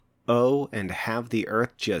Oh, and have the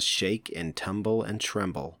earth just shake and tumble and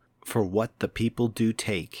tremble, for what the people do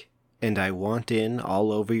take, and I want in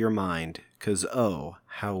all over your mind, 'cause oh,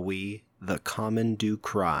 how we, the common, do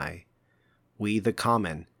cry. We, the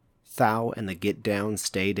common, thou and the get down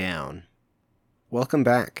stay down. Welcome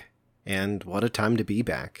back, and what a time to be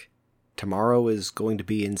back. Tomorrow is going to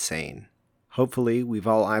be insane. Hopefully, we've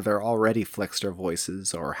all either already flexed our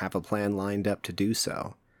voices or have a plan lined up to do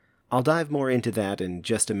so. I'll dive more into that in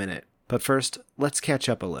just a minute, but first, let's catch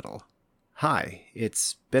up a little. Hi,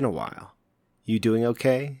 it's been a while. You doing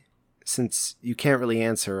okay? Since you can't really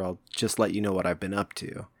answer, I'll just let you know what I've been up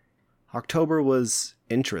to. October was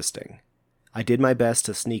interesting. I did my best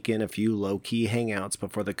to sneak in a few low-key hangouts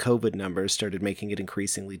before the COVID numbers started making it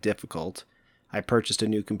increasingly difficult. I purchased a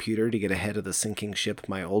new computer to get ahead of the sinking ship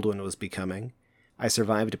my old one was becoming. I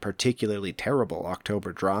survived a particularly terrible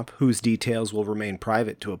October drop, whose details will remain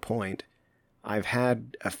private to a point. I've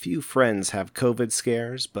had a few friends have COVID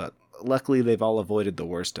scares, but luckily they've all avoided the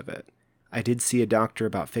worst of it. I did see a doctor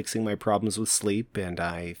about fixing my problems with sleep, and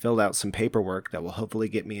I filled out some paperwork that will hopefully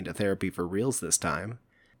get me into therapy for reals this time.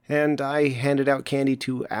 And I handed out candy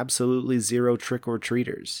to absolutely zero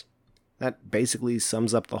trick-or-treaters. That basically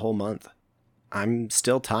sums up the whole month. I'm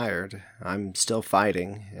still tired, I'm still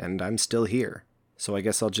fighting, and I'm still here. So I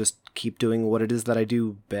guess I'll just keep doing what it is that I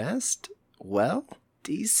do best? Well,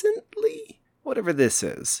 decently? Whatever this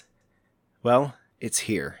is. Well, it's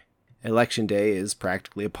here. Election day is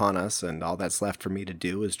practically upon us, and all that's left for me to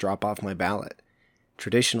do is drop off my ballot.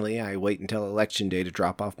 Traditionally, I wait until Election day to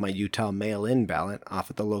drop off my Utah mail-in ballot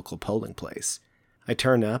off at the local polling place. I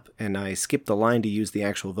turn up, and I skip the line to use the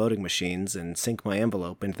actual voting machines and sink my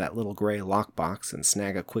envelope into that little gray lockbox and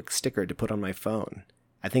snag a quick sticker to put on my phone.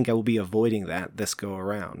 I think I will be avoiding that this go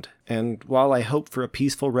around. And while I hope for a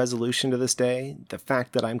peaceful resolution to this day, the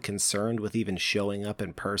fact that I'm concerned with even showing up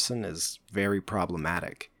in person is very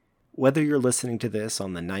problematic. Whether you're listening to this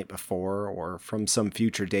on the night before or from some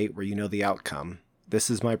future date where you know the outcome,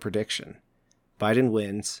 this is my prediction. Biden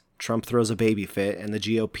wins, Trump throws a baby fit, and the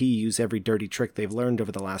GOP use every dirty trick they've learned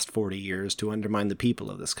over the last 40 years to undermine the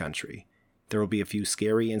people of this country. There will be a few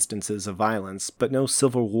scary instances of violence, but no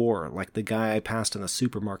civil war like the guy I passed in the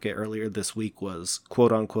supermarket earlier this week was,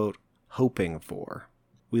 quote-unquote, hoping for.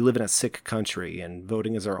 We live in a sick country, and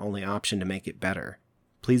voting is our only option to make it better.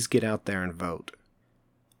 Please get out there and vote.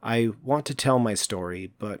 I want to tell my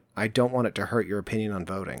story, but I don't want it to hurt your opinion on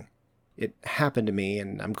voting. It happened to me,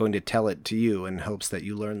 and I'm going to tell it to you in hopes that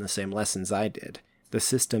you learn the same lessons I did. The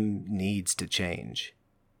system needs to change.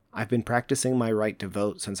 I've been practicing my right to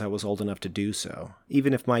vote since I was old enough to do so,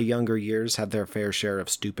 even if my younger years had their fair share of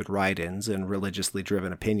stupid write-ins and religiously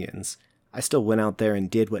driven opinions. I still went out there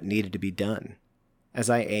and did what needed to be done. As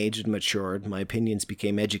I aged and matured, my opinions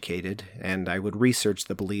became educated, and I would research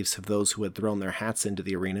the beliefs of those who had thrown their hats into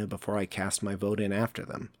the arena before I cast my vote in after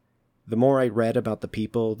them. The more I read about the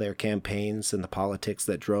people, their campaigns, and the politics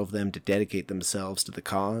that drove them to dedicate themselves to the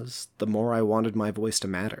cause, the more I wanted my voice to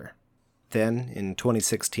matter. Then, in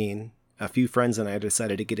 2016, a few friends and I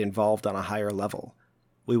decided to get involved on a higher level.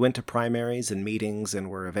 We went to primaries and meetings and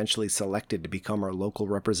were eventually selected to become our local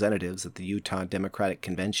representatives at the Utah Democratic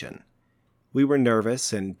Convention. We were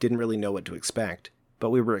nervous and didn't really know what to expect,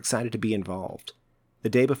 but we were excited to be involved. The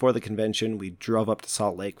day before the convention, we drove up to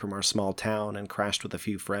Salt Lake from our small town and crashed with a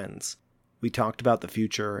few friends. We talked about the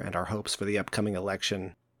future and our hopes for the upcoming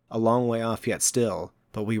election. A long way off yet still,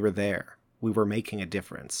 but we were there. We were making a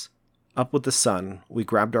difference. Up with the sun, we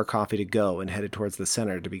grabbed our coffee to go and headed towards the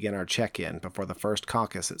center to begin our check-in before the first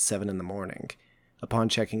caucus at 7 in the morning. Upon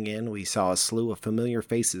checking in, we saw a slew of familiar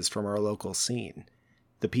faces from our local scene.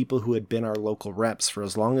 The people who had been our local reps for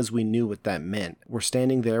as long as we knew what that meant were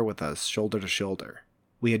standing there with us shoulder to shoulder.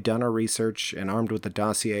 We had done our research, and armed with the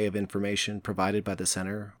dossier of information provided by the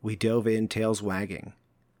center, we dove in tails wagging.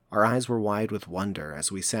 Our eyes were wide with wonder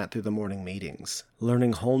as we sat through the morning meetings,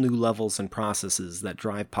 learning whole new levels and processes that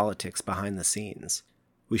drive politics behind the scenes.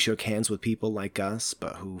 We shook hands with people like us,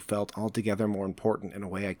 but who felt altogether more important in a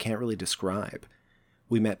way I can't really describe.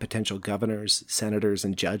 We met potential governors, senators,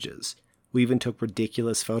 and judges. We even took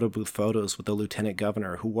ridiculous photo booth photos with the lieutenant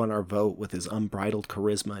governor who won our vote with his unbridled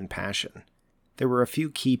charisma and passion. There were a few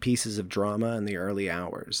key pieces of drama in the early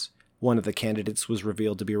hours. One of the candidates was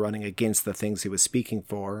revealed to be running against the things he was speaking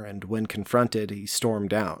for, and when confronted, he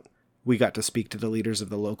stormed out. We got to speak to the leaders of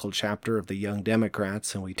the local chapter of the Young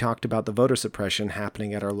Democrats, and we talked about the voter suppression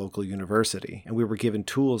happening at our local university, and we were given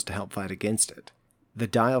tools to help fight against it. The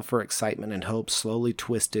dial for excitement and hope slowly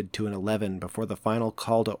twisted to an 11 before the final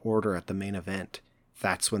call to order at the main event.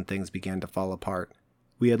 That's when things began to fall apart.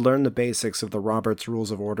 We had learned the basics of the Roberts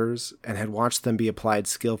Rules of Orders and had watched them be applied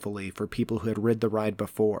skillfully for people who had rid the ride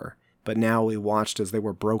before, but now we watched as they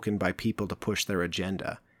were broken by people to push their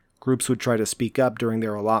agenda. Groups would try to speak up during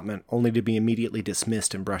their allotment only to be immediately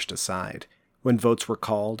dismissed and brushed aside. When votes were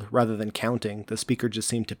called, rather than counting, the speaker just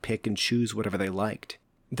seemed to pick and choose whatever they liked.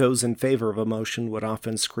 Those in favor of a motion would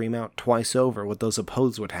often scream out twice over what those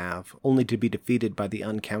opposed would have, only to be defeated by the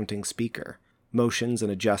uncounting speaker. Motions and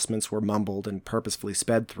adjustments were mumbled and purposefully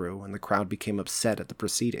sped through, and the crowd became upset at the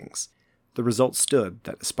proceedings. The result stood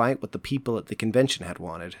that despite what the people at the convention had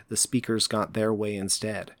wanted, the speakers got their way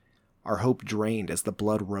instead. Our hope drained as the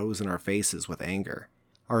blood rose in our faces with anger.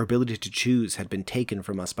 Our ability to choose had been taken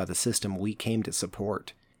from us by the system we came to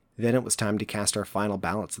support. Then it was time to cast our final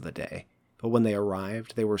ballots of the day, but when they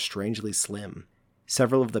arrived, they were strangely slim.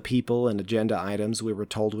 Several of the people and agenda items we were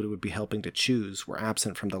told we would be helping to choose were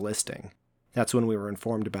absent from the listing. That's when we were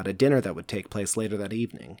informed about a dinner that would take place later that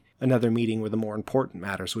evening, another meeting where the more important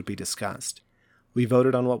matters would be discussed. We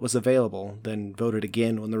voted on what was available, then voted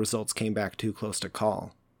again when the results came back too close to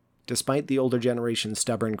call. Despite the older generation's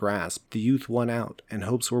stubborn grasp, the youth won out, and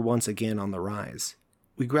hopes were once again on the rise.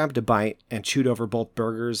 We grabbed a bite and chewed over both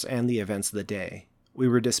burgers and the events of the day. We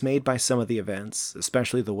were dismayed by some of the events,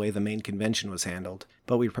 especially the way the main convention was handled,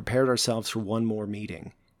 but we prepared ourselves for one more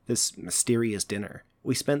meeting, this mysterious dinner.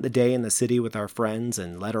 We spent the day in the city with our friends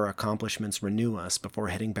and let our accomplishments renew us before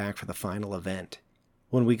heading back for the final event.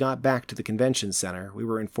 When we got back to the convention center, we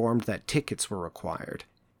were informed that tickets were required.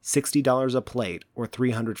 $60 a plate or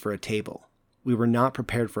 $300 for a table. We were not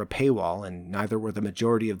prepared for a paywall, and neither were the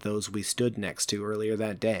majority of those we stood next to earlier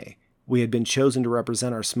that day. We had been chosen to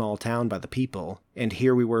represent our small town by the people, and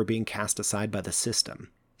here we were being cast aside by the system.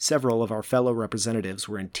 Several of our fellow representatives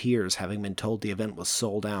were in tears having been told the event was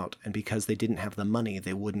sold out, and because they didn't have the money,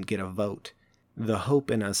 they wouldn't get a vote. The hope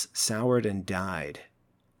in us soured and died.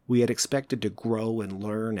 We had expected to grow and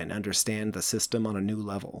learn and understand the system on a new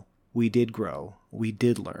level. We did grow, we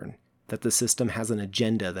did learn, that the system has an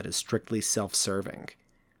agenda that is strictly self-serving.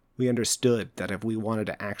 We understood that if we wanted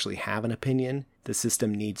to actually have an opinion, the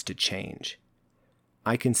system needs to change.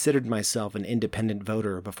 I considered myself an independent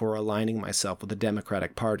voter before aligning myself with the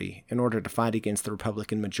Democratic Party in order to fight against the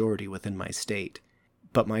Republican majority within my state.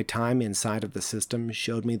 But my time inside of the system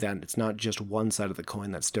showed me that it's not just one side of the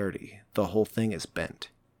coin that's dirty, the whole thing is bent.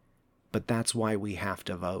 But that's why we have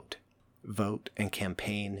to vote. Vote and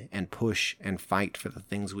campaign and push and fight for the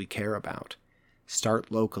things we care about.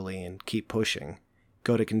 Start locally and keep pushing.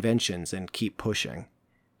 Go to conventions and keep pushing.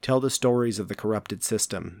 Tell the stories of the corrupted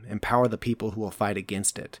system, empower the people who will fight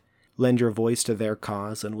against it. Lend your voice to their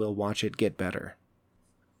cause and we'll watch it get better.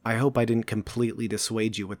 I hope I didn't completely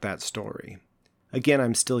dissuade you with that story. Again,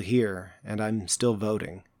 I'm still here, and I'm still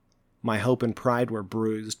voting. My hope and pride were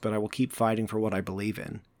bruised, but I will keep fighting for what I believe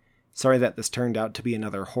in. Sorry that this turned out to be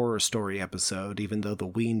another horror story episode, even though the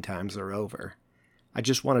wean times are over. I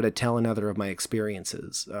just wanted to tell another of my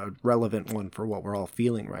experiences, a relevant one for what we're all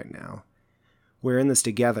feeling right now. We're in this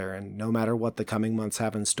together, and no matter what the coming months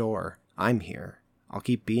have in store, I'm here. I'll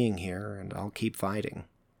keep being here, and I'll keep fighting.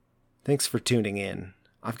 Thanks for tuning in.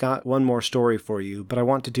 I've got one more story for you, but I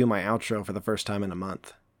want to do my outro for the first time in a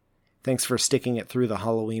month. Thanks for sticking it through the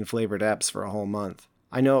Halloween-flavored eps for a whole month.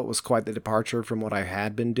 I know it was quite the departure from what I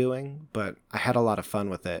had been doing, but I had a lot of fun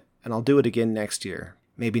with it, and I'll do it again next year.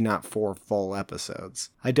 Maybe not 4 full episodes.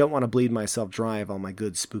 I don't want to bleed myself dry of all my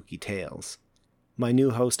good spooky tales. My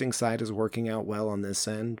new hosting site is working out well on this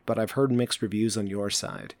end, but I've heard mixed reviews on your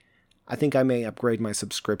side. I think I may upgrade my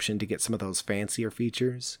subscription to get some of those fancier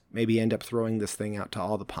features, maybe end up throwing this thing out to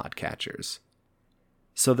all the podcatchers.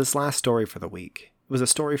 So this last story for the week. It was a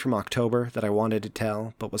story from October that I wanted to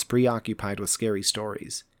tell, but was preoccupied with scary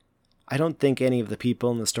stories. I don't think any of the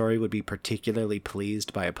people in the story would be particularly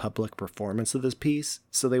pleased by a public performance of this piece,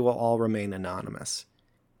 so they will all remain anonymous.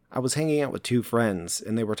 I was hanging out with 2 friends,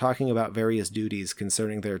 and they were talking about various duties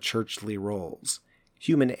concerning their churchly roles.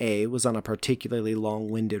 Human A was on a particularly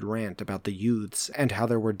long-winded rant about the youths and how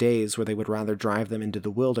there were days where they would rather drive them into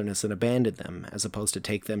the wilderness and abandon them as opposed to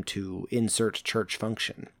take them to insert church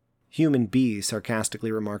function. Human B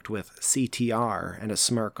sarcastically remarked with CTR and a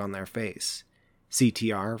smirk on their face.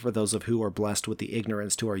 CTR, for those of who are blessed with the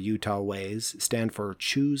ignorance to our Utah ways, stand for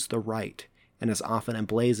Choose the Right, and is often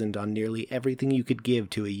emblazoned on nearly everything you could give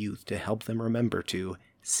to a youth to help them remember to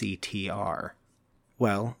CTR.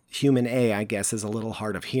 Well, Human A, I guess, is a little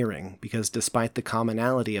hard of hearing, because despite the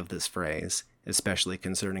commonality of this phrase, especially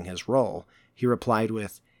concerning his role, he replied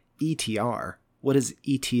with, ETR? What does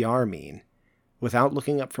ETR mean? Without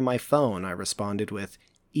looking up from my phone, I responded with,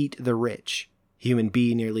 Eat the Rich. Human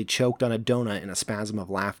B nearly choked on a donut in a spasm of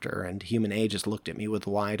laughter, and Human A just looked at me with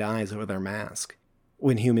wide eyes over their mask.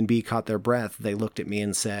 When Human B caught their breath, they looked at me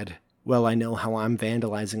and said, "Well, I know how I'm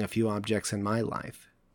vandalizing a few objects in my life.